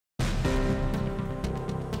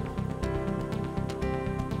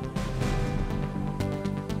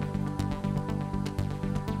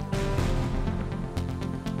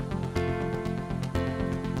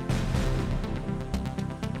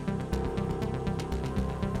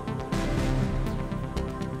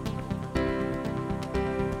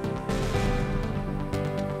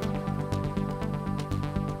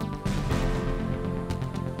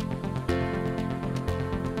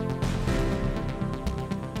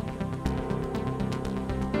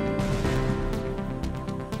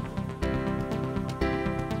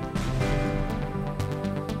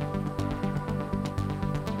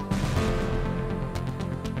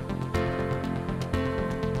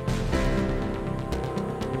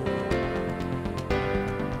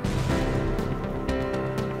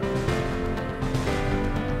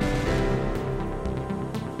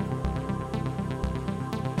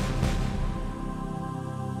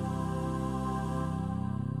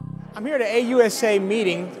I'm here at an AUSA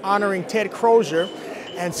meeting honoring Ted Crozier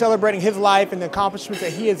and celebrating his life and the accomplishments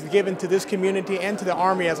that he has given to this community and to the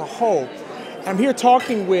Army as a whole. I'm here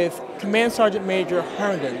talking with Command Sergeant Major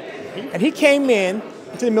Herndon, and he came in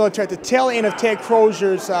to the military at the tail end of Ted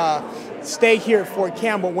Crozier's stay here at Fort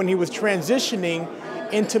Campbell when he was transitioning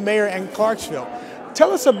into Mayor in Clarksville.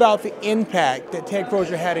 Tell us about the impact that Ted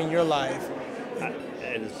Crozier had in your life.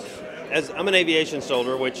 As I'm an aviation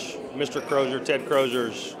soldier, which Mr. Crozier, Ted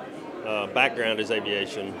Crozier's background is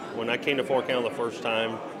aviation. When I came to Fort Campbell the first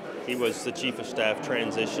time, he was the Chief of Staff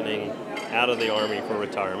transitioning out of the Army for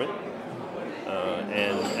retirement.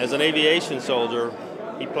 And as an aviation soldier,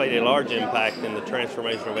 he played a large impact in the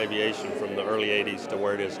transformation of aviation from the early 80s to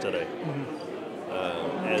where it is today.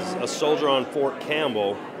 As a soldier on Fort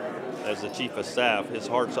Campbell, as the Chief of Staff, his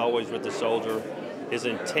heart's always with the soldier. His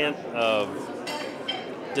intent of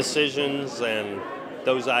decisions and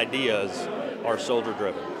those ideas are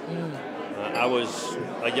soldier-driven. I was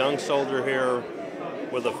a young soldier here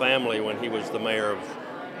with a family when he was the mayor of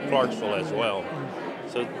Clarksville as well.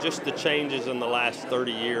 So just the changes in the last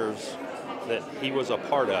 30 years that he was a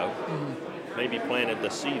part of, maybe planted the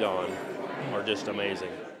seed on, are just amazing.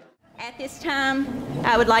 At this time,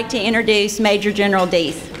 I would like to introduce Major General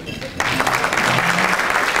Deese.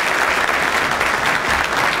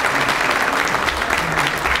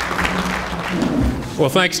 Well,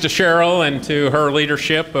 thanks to Cheryl and to her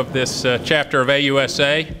leadership of this chapter of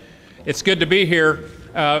AUSA. It's good to be here.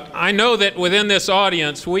 I know that within this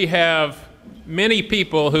audience we have many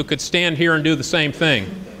people who could stand here and do the same thing,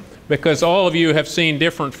 because all of you have seen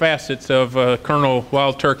different facets of Colonel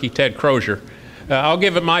Wild Turkey Ted Crozier. I'll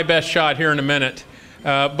give it my best shot here in a minute.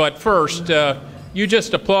 But first, you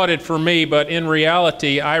just applauded for me, but in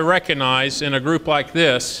reality, I recognize in a group like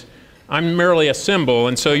this, I'm merely a symbol,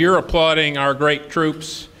 and so you're applauding our great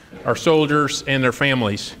troops, our soldiers, and their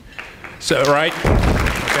families. So, right?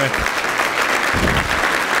 Okay.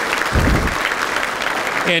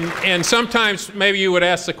 And sometimes maybe you would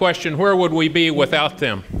ask the question, where would we be without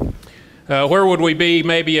them? Where would we be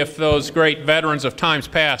maybe if those great veterans of times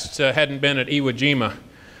past hadn't been at Iwo Jima,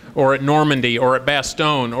 or at Normandy, or at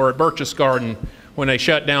Bastogne, or at Berchtesgaden when they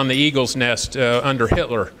shut down the Eagle's Nest under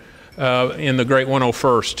Hitler in the Great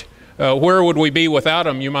 101st? Where would we be without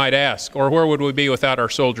them, you might ask, or where would we be without our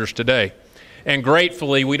soldiers today? And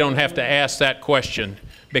gratefully, we don't have to ask that question,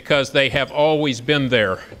 because they have always been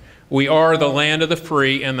there. We are the land of the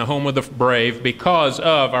free and the home of the brave because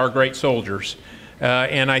of our great soldiers.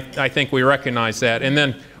 And I think we recognize that. And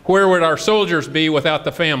then, where would our soldiers be without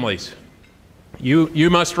the families? You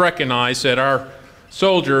must recognize that our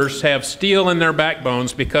soldiers have steel in their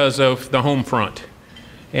backbones because of the home front.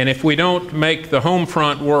 And if we don't make the home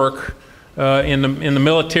front work in the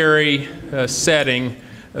military setting,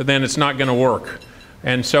 then it's not going to work.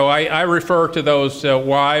 And so I refer to those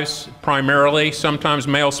wives primarily, sometimes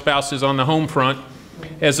male spouses on the home front,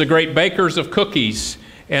 as the great bakers of cookies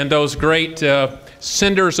and those great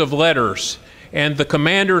senders of letters and the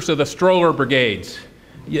commanders of the stroller brigades.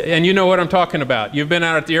 And you know what I'm talking about. You've been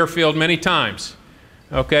out at the airfield many times.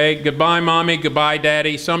 Okay, goodbye mommy, goodbye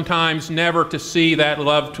daddy, sometimes never to see that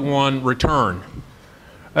loved one return.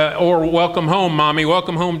 Or welcome home mommy,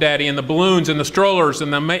 welcome home daddy, and the balloons and the strollers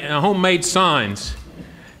and the homemade signs.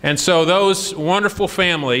 And so those wonderful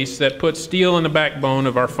families that put steel in the backbone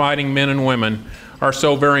of our fighting men and women are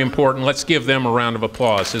so very important. Let's give them a round of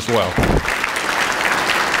applause as well.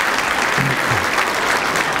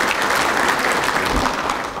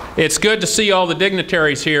 It's good to see all the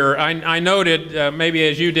dignitaries here. I noted, maybe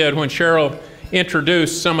as you did when Cheryl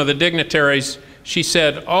introduced some of the dignitaries, she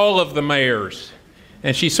said all of the mayors.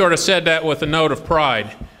 And she sort of said that with a note of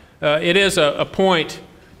pride. It is a point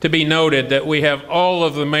to be noted that we have all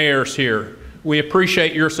of the mayors here. We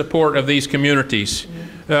appreciate your support of these communities.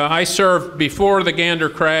 I served before the Gander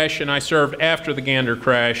crash and I served after the Gander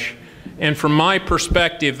crash. And from my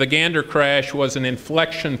perspective, the Gander crash was an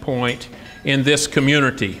inflection point in this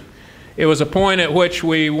community. It was a point at which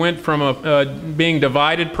we went from being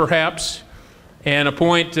divided perhaps, and a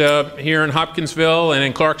point here in Hopkinsville and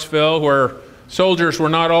in Clarksville where soldiers were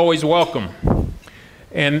not always welcome.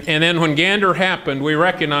 And then when Gander happened, we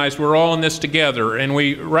recognized we're all in this together, and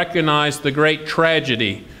we recognized the great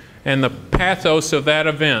tragedy and the pathos of that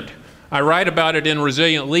event. I write about it in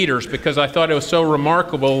Resilient Leaders because I thought it was so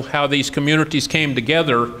remarkable how these communities came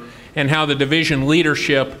together and how the division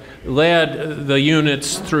leadership led the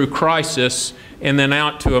units through crisis and then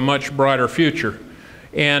out to a much brighter future.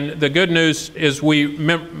 And the good news is we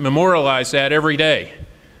memorialize that every day.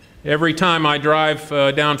 Every time I drive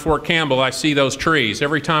down Fort Campbell, I see those trees.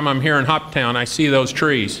 Every time I'm here in Hoptown, I see those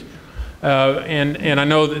trees. And I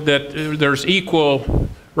know that there's equal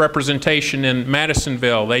representation in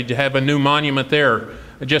Madisonville. They have a new monument there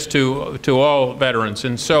just to all veterans.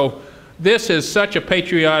 And so this is such a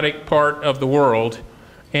patriotic part of the world.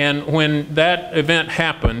 And when that event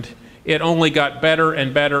happened, it only got better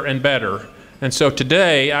and better and better. And so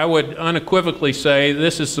today, I would unequivocally say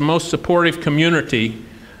this is the most supportive community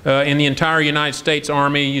in the entire United States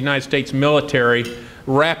Army, United States military,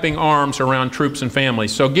 wrapping arms around troops and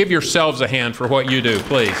families. So give yourselves a hand for what you do,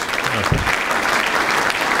 please.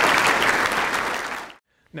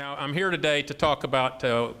 Now, I'm here today to talk about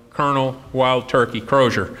Colonel Wild Turkey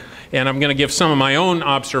Crozier, and I'm going to give some of my own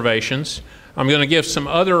observations. I'm going to give some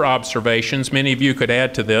other observations. Many of you could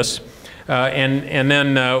add to this, and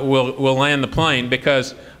then we'll land the plane,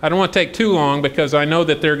 because I don't want to take too long, because I know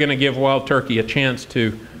that they're going to give Wild Turkey a chance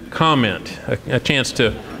to comment, a chance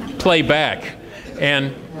to play back,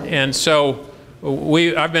 and so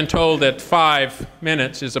I've been told that 5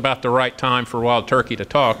 minutes is about the right time for Wild Turkey to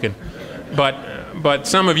talk, but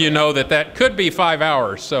some of you know that could be 5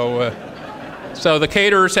 hours. So the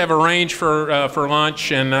caterers have arranged for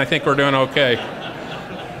lunch, and I think we're doing okay.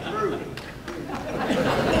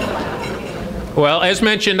 Well, as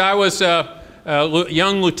mentioned, I was a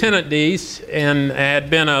young Lieutenant Dees, and had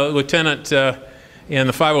been a lieutenant in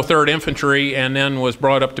the 503rd Infantry, and then was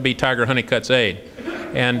brought up to be Tiger Honeycutt's aide.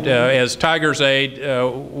 And as Tiger's aide,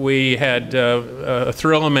 we had a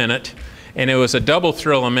thrill a minute, and it was a double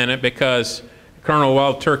thrill a minute because Colonel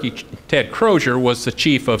Wild Turkey Ted Crozier was the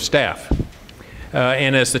Chief of Staff.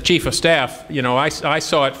 And as the Chief of Staff, you know, I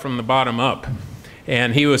saw it from the bottom up.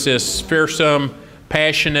 And he was this fearsome,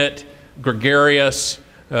 passionate, gregarious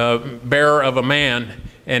bearer of a man,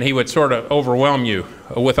 and he would sort of overwhelm you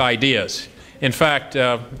with ideas. In fact,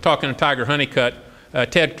 talking to Tiger Honeycutt,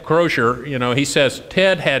 Ted Crozier, you know, he says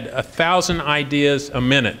Ted had 1,000 ideas a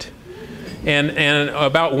minute, and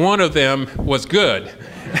about one of them was good.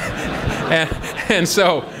 and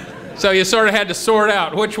so you sort of had to sort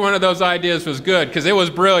out which one of those ideas was good, because it was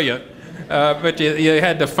brilliant, but you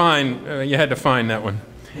had to find that one.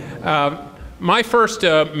 My first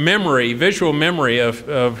visual memory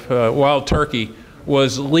of Wild Turkey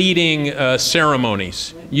was leading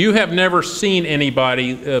ceremonies. You have never seen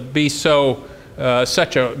anybody be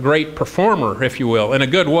such a great performer, if you will, in a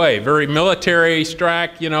good way. Very military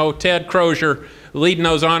strack, you know, Ted Crozier leading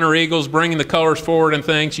those honor eagles, bringing the colors forward and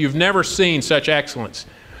things. You've never seen such excellence.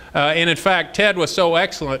 And in fact, Ted was so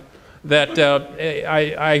excellent that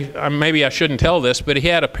maybe I shouldn't tell this, but he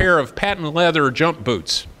had a pair of patent leather jump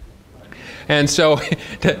boots. And so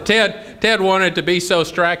Ted wanted to be so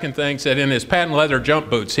strack in things that in his patent leather jump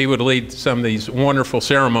boots, he would lead some of these wonderful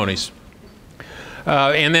ceremonies.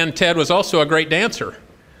 And then Ted was also a great dancer.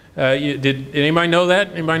 Did anybody know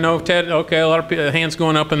that? Anybody know Ted? Okay, a lot of people, hands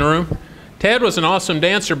going up in the room. Ted was an awesome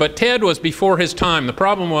dancer, but Ted was before his time. The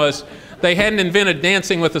problem was they hadn't invented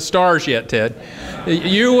Dancing with the Stars yet, Ted.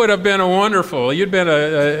 You would have been you'd been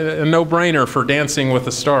a no-brainer for Dancing with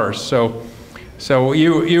the Stars. So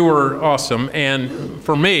you were awesome. And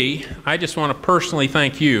for me, I just want to personally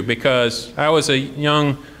thank you, because I was a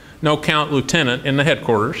young no-count lieutenant in the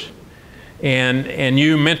headquarters, and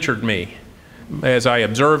you mentored me. As I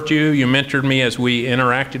observed you, you mentored me as we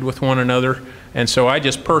interacted with one another. And so I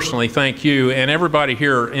just personally thank you, and everybody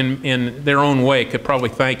here in their own way could probably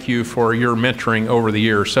thank you for your mentoring over the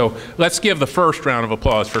years. So let's give the first round of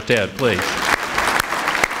applause for Ted, please.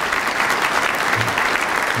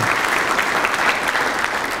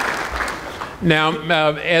 Now,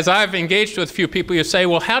 as I've engaged with a few people, you say,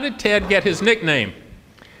 well, how did Ted get his nickname?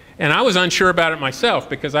 And I was unsure about it myself,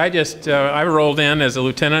 because I rolled in as a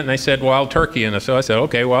lieutenant, and they said Wild Turkey, and so I said,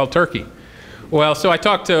 okay, Wild Turkey. Well, so I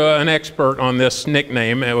talked to an expert on this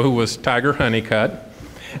nickname, who was Tiger Honeycutt,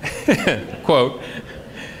 quote,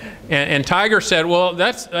 and Tiger said, well,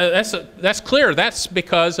 that's clear. That's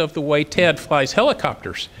because of the way Ted flies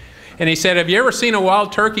helicopters. And he said, have you ever seen a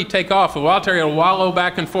wild turkey take off? A wild turkey will wallow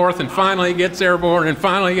back and forth, and finally gets airborne, and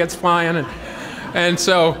finally gets flying. And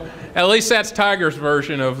so at least that's Tiger's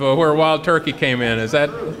version of where Wild Turkey came in.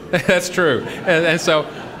 That's true. And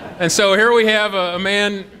so here we have a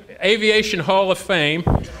man, Aviation Hall of Fame.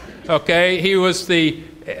 Okay, he was the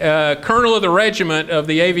colonel of the regiment of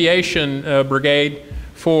the Aviation Brigade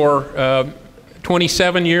for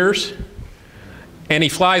 27 years. And he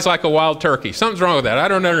flies like a wild turkey. Something's wrong with that. I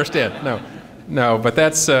don't understand. No, but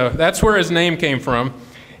that's where his name came from.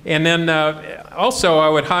 And then also I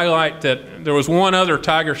would highlight that there was one other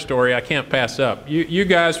Tiger story I can't pass up. You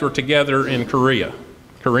guys were together in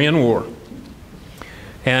Korean War.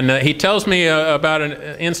 And he tells me about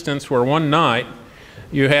an instance where one night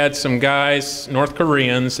you had some guys, North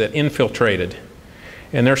Koreans, that infiltrated,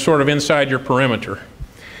 and they're sort of inside your perimeter.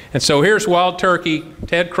 And so here's Wild Turkey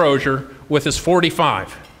Ted Crozier with his .45,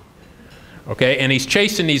 okay, and he's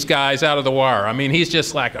chasing these guys out of the wire. I mean, he's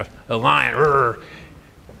just like a lion. Rrr.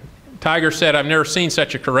 Tiger said, "I've never seen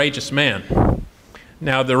such a courageous man."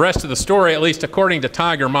 Now, the rest of the story, at least according to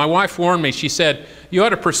Tiger, my wife warned me. She said, "You ought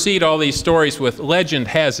to precede all these stories with legend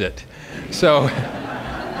has it." So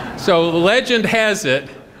legend has it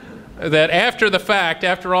that after the fact,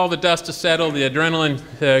 after all the dust is settled, the adrenaline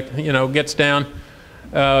gets down,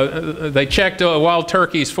 they checked Wild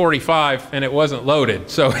Turkey's .45 and it wasn't loaded.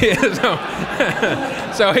 So he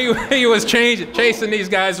was chasing these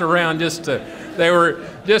guys around they were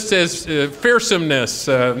just as fearsomeness,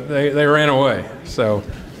 they ran away. So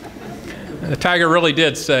Tiger really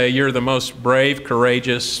did say, "You're the most brave,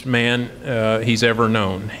 courageous man he's ever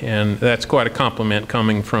known." And that's quite a compliment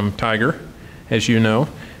coming from Tiger, as you know.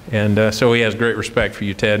 And so he has great respect for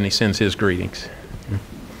you, Ted, and he sends his greetings.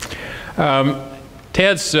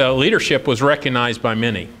 Ted's leadership was recognized by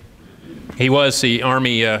many. He was the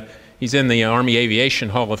Army, he's in the Army Aviation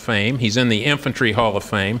Hall of Fame. He's in the Infantry Hall of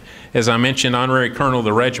Fame. As I mentioned, Honorary Colonel of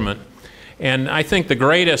the Regiment. And I think the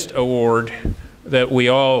greatest award that we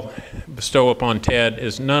all bestow upon Ted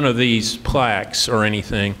is none of these plaques or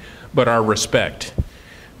anything, but our respect.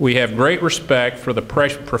 We have great respect for the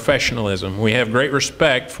professionalism. We have great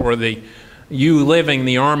respect for you living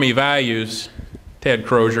the Army values, Ted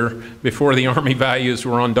Crozier, before the Army values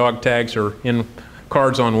were on dog tags or in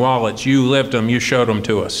cards on wallets. You lived them, you showed them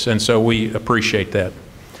to us, and so we appreciate that.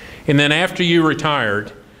 And then after you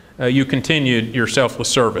retired, you continued your selfless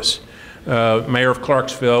service. Mayor of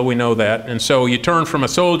Clarksville, we know that, and so you turned from a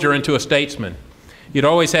soldier into a statesman. You'd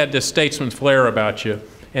always had this statesman flair about you,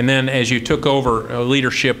 and then as you took over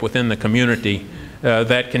leadership within the community,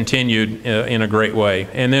 that continued in a great way.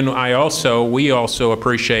 And then we also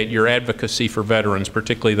appreciate your advocacy for veterans,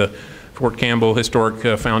 particularly the Fort Campbell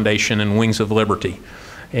Historic Foundation and Wings of Liberty.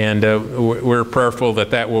 And we're prayerful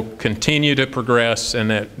that that will continue to progress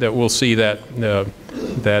and that we'll see that,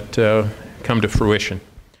 come to fruition.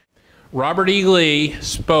 Robert E. Lee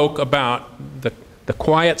spoke about the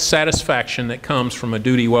quiet satisfaction that comes from a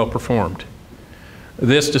duty well performed.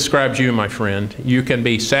 This describes you, my friend. You can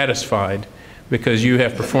be satisfied because you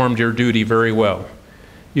have performed your duty very well.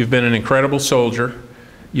 You've been an incredible soldier.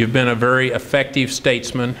 You've been a very effective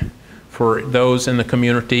statesman for those in the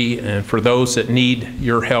community and for those that need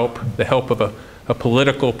your help, the help of a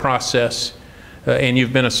political process, and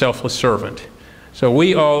you've been a selfless servant. So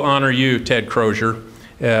we all honor you, Ted Crozier,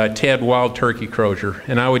 Ted Wild Turkey Crozier,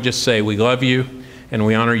 and I would just say we love you and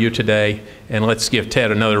we honor you today, and let's give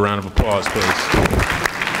Ted another round of applause, please.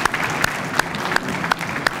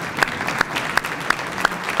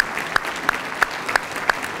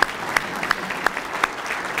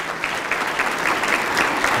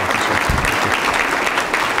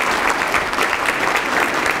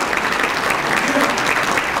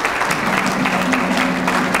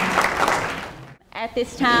 At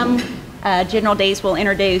this time, General Dees will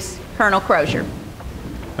introduce Colonel Crozier.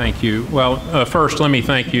 Thank you. Well, first, let me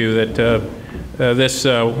thank you that this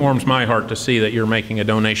warms my heart to see that you're making a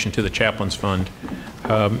donation to the Chaplains Fund.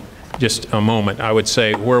 Just a moment, I would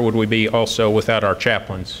say, where would we be also without our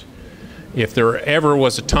chaplains? If there ever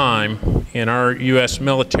was a time in our U.S.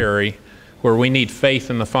 military where we need faith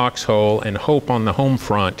in the foxhole and hope on the home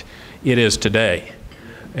front, it is today.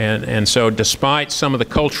 And so despite some of the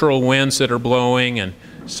cultural winds that are blowing and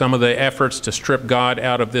some of the efforts to strip God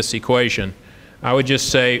out of this equation, I would just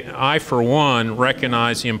say I, for one,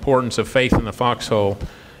 recognize the importance of faith in the foxhole,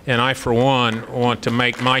 and I, for one, want to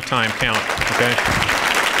make my time count, okay?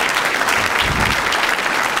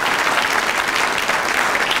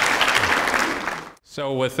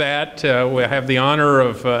 So with that, we have the honor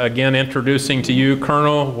of, again, introducing to you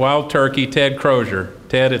Colonel Wild Turkey Ted Crozier.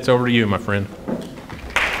 Ted, it's over to you, my friend.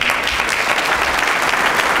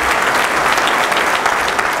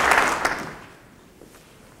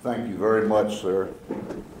 Thank you very much, sir.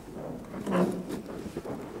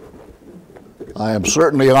 I am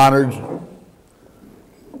certainly honored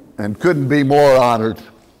and couldn't be more honored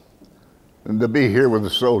than to be here with the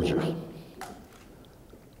soldiers.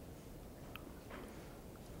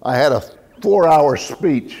 I had a 4-hour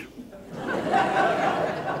speech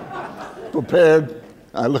prepared.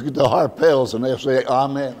 I look at the harpels and they say,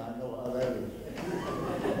 amen. I know how that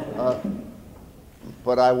is.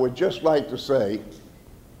 But I would just like to say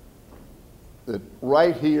that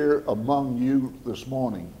right here among you this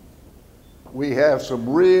morning, we have some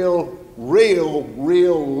real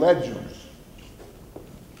legends.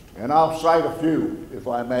 And I'll cite a few, if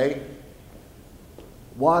I may.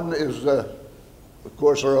 One is, of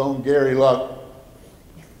course, our own Gary Luck.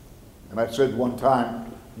 And I said one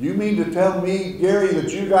time, "You mean to tell me, Gary,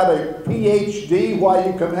 that you got a PhD while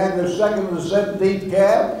you command the 2nd and the 17th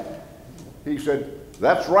Cav?" He said,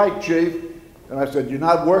 "That's right, Chief." And I said, "You're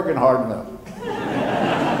not working hard enough."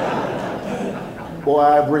 Boy,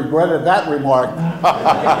 I've regretted that remark.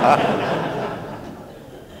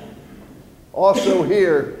 Also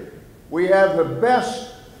here, we have the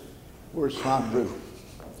best, where's Sandra?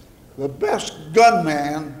 The best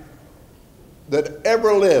gunman that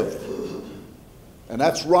ever lived, and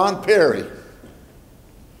that's Ron Perry.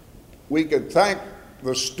 We could thank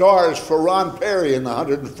the stars for Ron Perry in the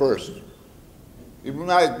 101st. He's a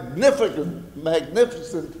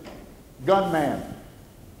magnificent gunman.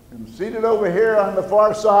 And seated over here on the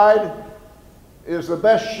far side is the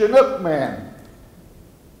best Chinook man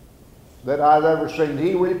that I've ever seen.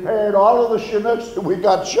 He repaired all of the Chinooks that we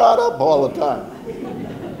got shot up all the time.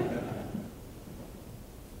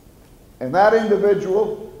 And that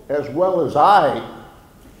individual, as well as I,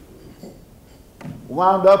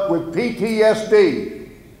 wound up with PTSD.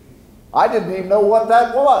 I didn't even know what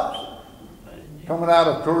that was coming out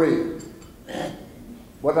of Korea.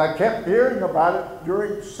 But I kept hearing about it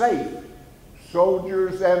during SAFE,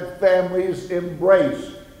 Soldiers and Families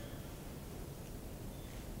Embrace.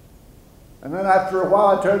 And then after a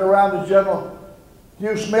while I turned around to General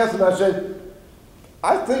Hugh Smith and I said,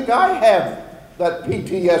 "I think I have that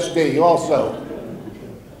PTSD also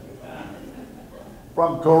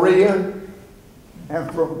from Korea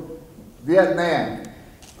and from Vietnam."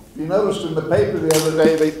 You noticed in the paper the other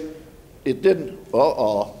day, it didn't,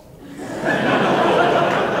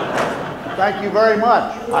 Thank you very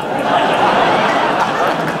much.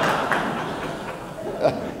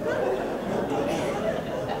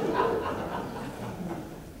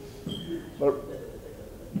 But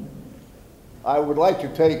I would like to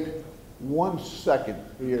take 1 second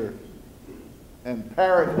here and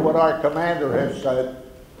parrot what our commander has said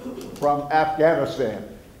from Afghanistan.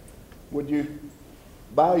 Would you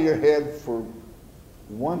bow your head for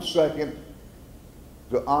 1 second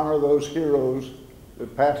to honor those heroes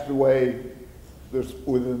that passed away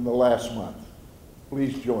within the last month?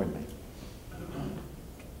 Please join me.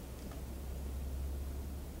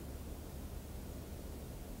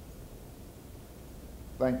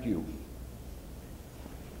 Thank you.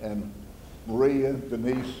 And Maria,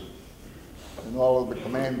 Denise, and all of the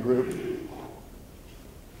command group,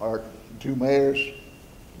 our 2 mayors,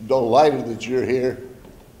 delighted that you're here.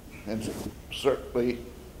 And certainly,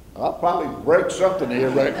 I'll probably break something here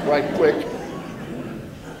right quick.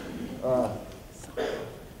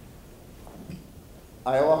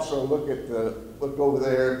 I also look over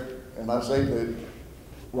there and I say to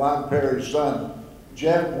Ron Perry's son,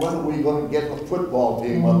 "Jeff, when are we going to get the football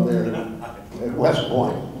team up there at West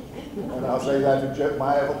Point?" And I'll say that to Jeff,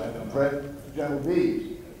 my friend General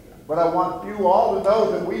Dees. But I want you all to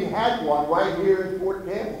know that we had one right here in Fort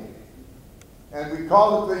Campbell. And we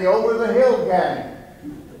called it the Over the Hill Gang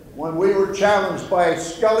when we were challenged by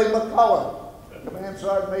Scully McCullough, Command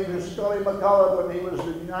Sergeant Major Scully McCullough, when he was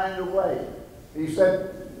in United Way. He said,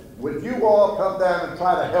 "Would you all come down and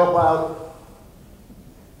try to help out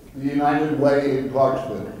the United Way in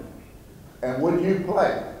Clarksville? And would you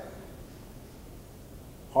play?"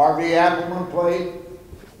 Harvey Appleman played,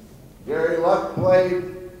 Gary Luck played.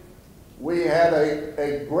 We had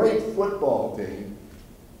a great football team,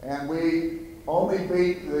 and we only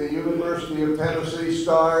beat the University of Tennessee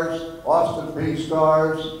Stars, Austin Peay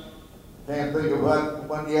Stars, can't think of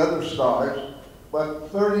one of the other stars, but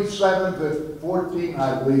 37-14,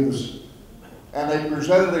 I believe. And they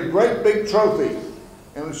presented a great big trophy,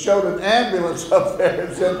 and it showed an ambulance up there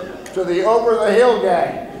and said, "To the Over the Hill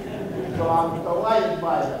Gang." So I'm delighted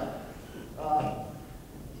by that.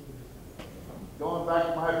 Going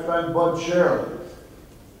back to my friend Bud Sherrill.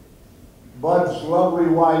 Bud's lovely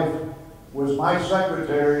wife was my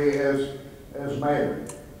secretary as mayor.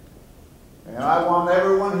 And I want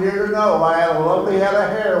everyone here to know I had a lovely head of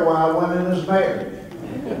hair when I went in as mayor.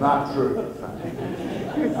 Not true.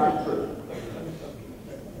 Not true.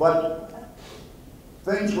 But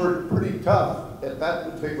things were pretty tough at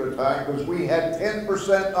that particular time because we had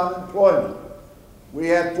 10% unemployment. We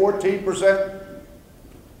had 14%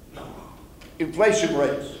 inflation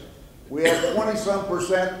rates. We had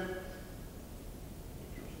 20-some%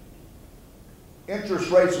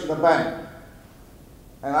 interest rates in the bank.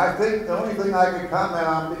 And I think the only thing I could comment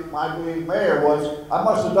on my being mayor was I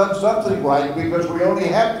must have done something right because we only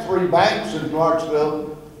had 3 banks in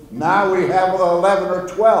Clarksville. Now we have 11 or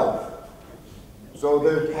 12. So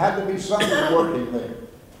there had to be something working there.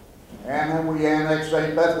 And then we annexed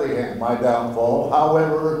St. Bethlehem, my downfall.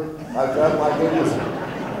 However, I felt like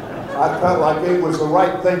it was the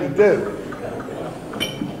right thing to do.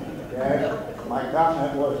 And my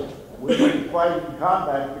comment was, we didn't fight in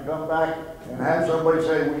combat to come back and have somebody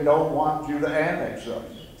say, we don't want you to annex us.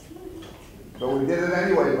 So we did it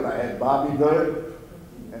anyway, but I had Bobby Good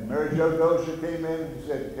and Mary Jo Dozier came in and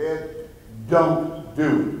said, Ted, don't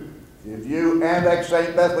do it. If you annex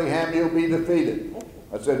St. Bethlehem, you'll be defeated.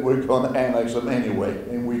 I said, we're going to annex them anyway,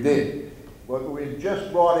 and we did. But we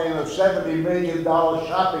just brought in a $70 million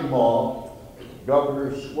shopping mall,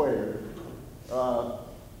 Governor's Square,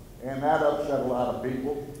 and that upset a lot of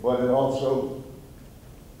people, but it also,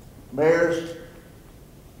 mayors,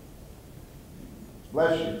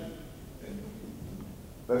 bless you.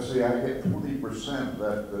 Let's see, I get 20% of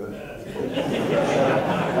that.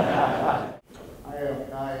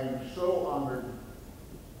 I am so honored,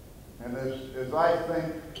 and as I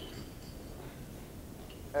think,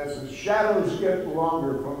 as the shadows get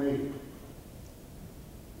longer for me,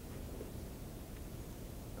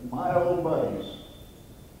 my old buddies,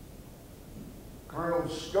 Colonel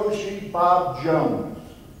Scotia Bob Jones,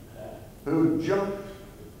 who jumped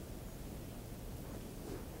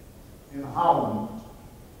in Holland,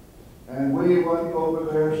 and we went over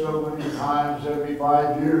there so many times, every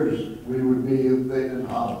 5 years we would be in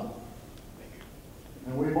Holland.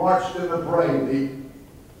 And we marched in the parade.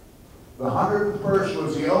 The 101st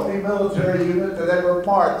was the only military unit that ever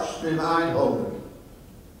marched in Eindhoven,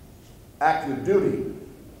 active duty.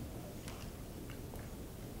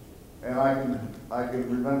 And I can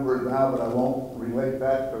remember it now, but I won't relate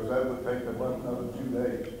that because that would take about another 2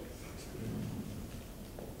 days.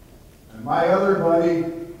 And my other buddy,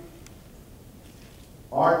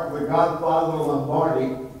 Art, the Godfather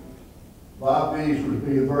Lombardi, Bob Dees would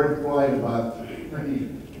be very polite about it.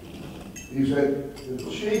 He said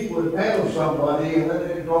the chief would nail somebody and then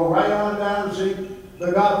they'd go right on down to see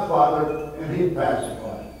the Godfather and he'd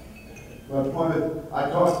pacify. But when I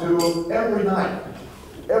talked to him every night.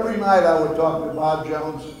 Every night I would talk to Bob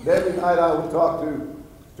Jones. Every night I would talk to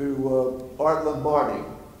Art Lombardi.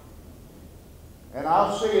 And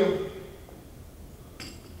I'll see him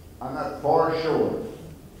on that far shore.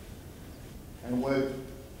 And with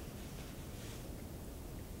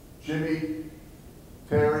Jimmy,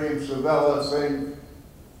 Terry, and Savella sing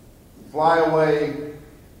Fly Away.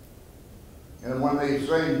 And when they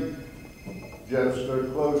sing Just a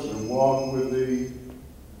Closer Walk with Thee,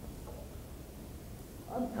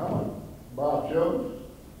 I'm coming, Bob Jones.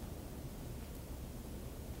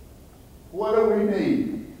 What do we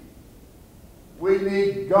need? We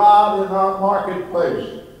need God in our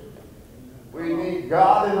marketplace. We need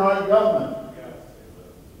God in our government.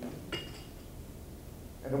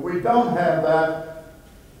 And if we don't have that,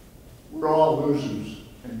 we're all losers.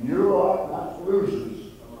 And you are not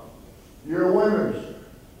losers. You're winners.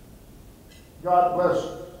 God bless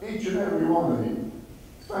each and every one of you.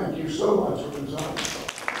 Thank you so much for this honor.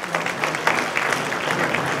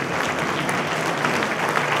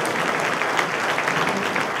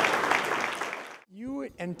 You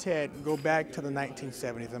and Ted go back to the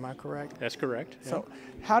 1970s, am I correct? That's correct. So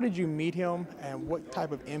how did you meet him and what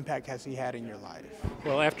type of impact has he had in your life?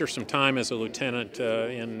 Well, after some time as a lieutenant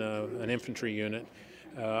in an infantry unit,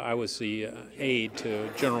 I was the aide to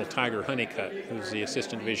General Tiger Honeycutt, who's the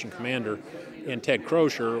assistant division commander, and Ted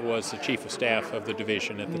Crozier was the chief of staff of the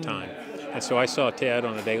division at the time. And so I saw Ted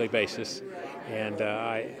on a daily basis, and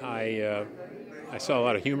I saw a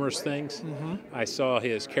lot of humorous things. I saw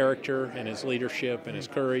his character and his leadership and his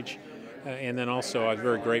courage. And then also I was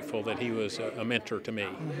very grateful that he was a mentor to me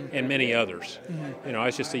and many others. You know, I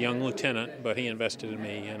was just a young lieutenant, but he invested in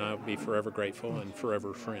me, and I'll be forever grateful and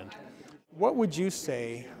forever a friend. What would you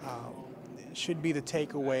say should be the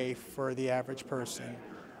takeaway for the average person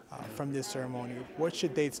from this ceremony? What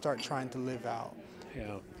should they start trying to live out?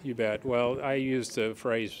 Yeah, you bet. Well, I used the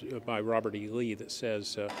phrase by Robert E. Lee that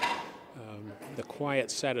says, the quiet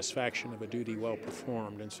satisfaction of a duty well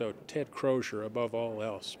performed. And so Ted Crozier, above all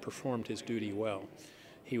else, performed his duty well.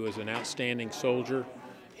 He was an outstanding soldier.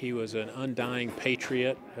 He was an undying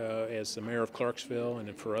patriot as the mayor of Clarksville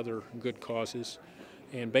and for other good causes,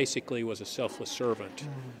 and basically was a selfless servant.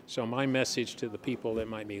 So my message to the people that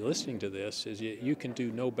might be listening to this is you can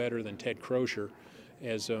do no better than Ted Crozier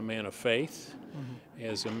as a man of faith,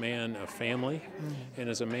 as a man of family, and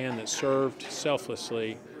as a man that served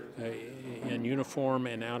selflessly in uniform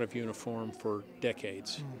and out of uniform for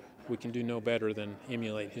decades. We can do no better than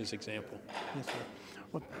emulate his example. Yes, sir.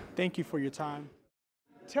 Well, thank you for your time.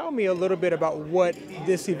 Tell me a little bit about what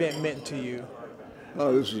this event meant to you.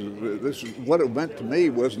 Oh, this is what it meant to me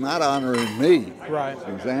was not honoring me. Right.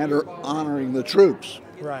 It was honoring the troops.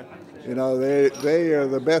 Right. You know, they are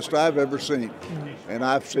the best I've ever seen, and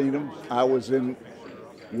I've seen them. I was in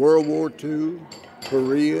World War II,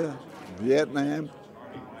 Korea, Vietnam.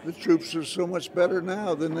 The troops are so much better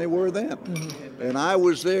now than they were then. And I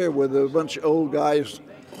was there with a bunch of old guys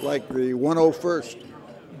like the 101st,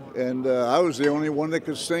 and I was the only one that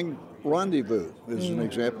could sing Rendezvous, as an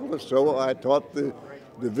example. So I taught the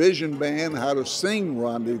division band how to sing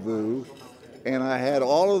Rendezvous, and I had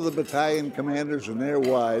all of the battalion commanders and their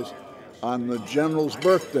wives on the general's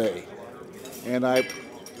birthday. And I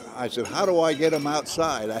said, how do I get them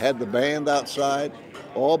outside? I had the band outside,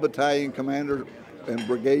 all battalion commanders and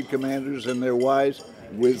brigade commanders and their wives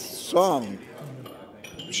with song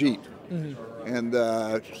sheet. And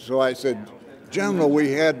so I said, General,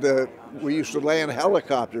 we used to land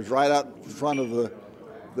helicopters right out in front of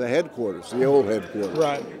the headquarters, the old headquarters.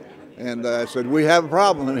 Right. And I said, we have a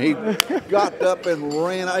problem. And he got up and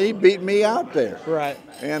ran out. He beat me out there. Right.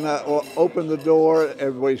 And opened the door.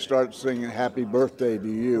 Everybody started singing "Happy Birthday to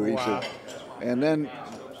You." He said, and then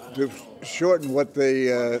to shorten what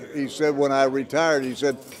he said when I retired, he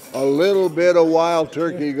said, a little bit of wild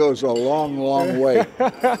turkey goes a long, long way.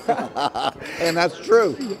 And that's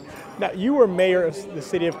true. Now, you were mayor of the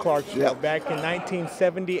city of Clarksville Yep. back in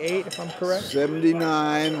 1978, if I'm correct?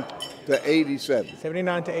 79 to 87.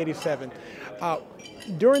 79 to 87.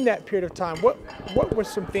 During that period of time, what were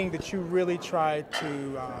some things that you really tried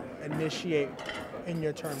to initiate in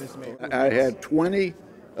your term as mayor? I had 20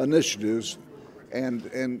 initiatives, and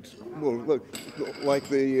well, look, like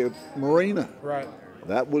the marina. Right.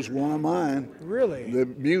 That was one of mine. Really? The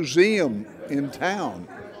museum in town.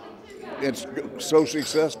 It's so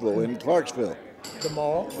successful in Clarksville. The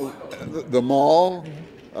mall? The mall.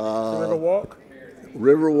 The River Walk?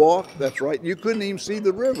 River Walk, that's right. You couldn't even see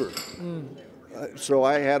the river. So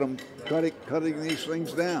I had them cutting these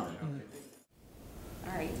things down.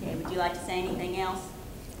 All right, Ted, would you like to say anything else?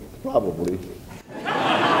 Probably. What's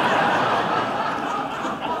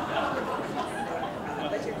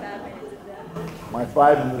your 5 minutes of that? My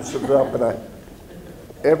 5 minutes is up, and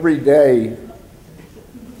every day,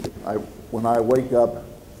 when I wake up,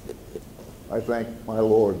 I thank my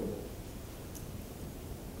Lord.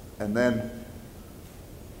 And then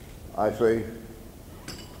I say,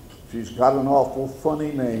 she's got an awful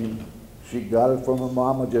funny name. She got it from her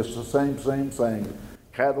mama, just the same thing.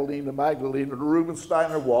 Catalina Magdalena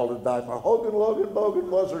Rubensteiner Walden Dimer. Hogan Logan Bogan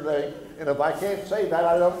was her name. And if I can't say that,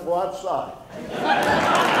 I don't go outside.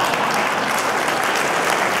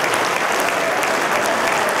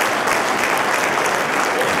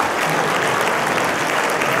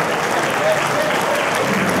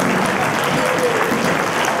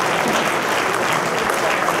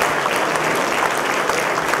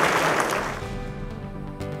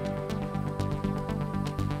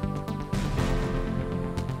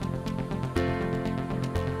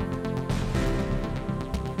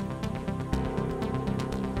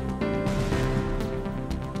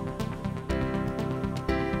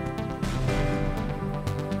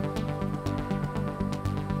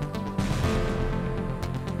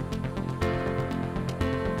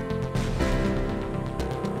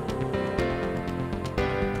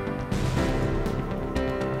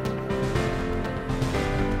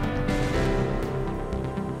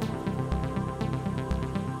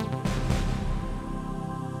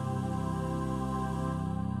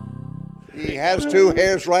 He has 2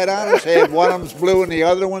 hairs right on his head. One of them's blue and the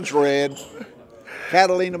other one's red.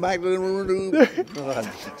 Catalina Magdalena.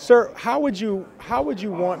 Sir, how would you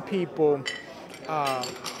want people?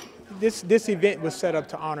 This event was set up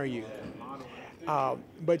to honor you,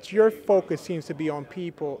 but your focus seems to be on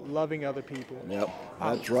people loving other people. Yep,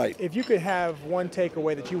 that's right. If you could have one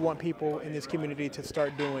takeaway that you want people in this community to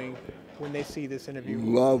start doing when they see this interview.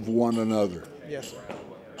 Love one another. Yes, sir.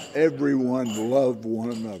 Everyone love one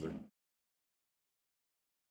another.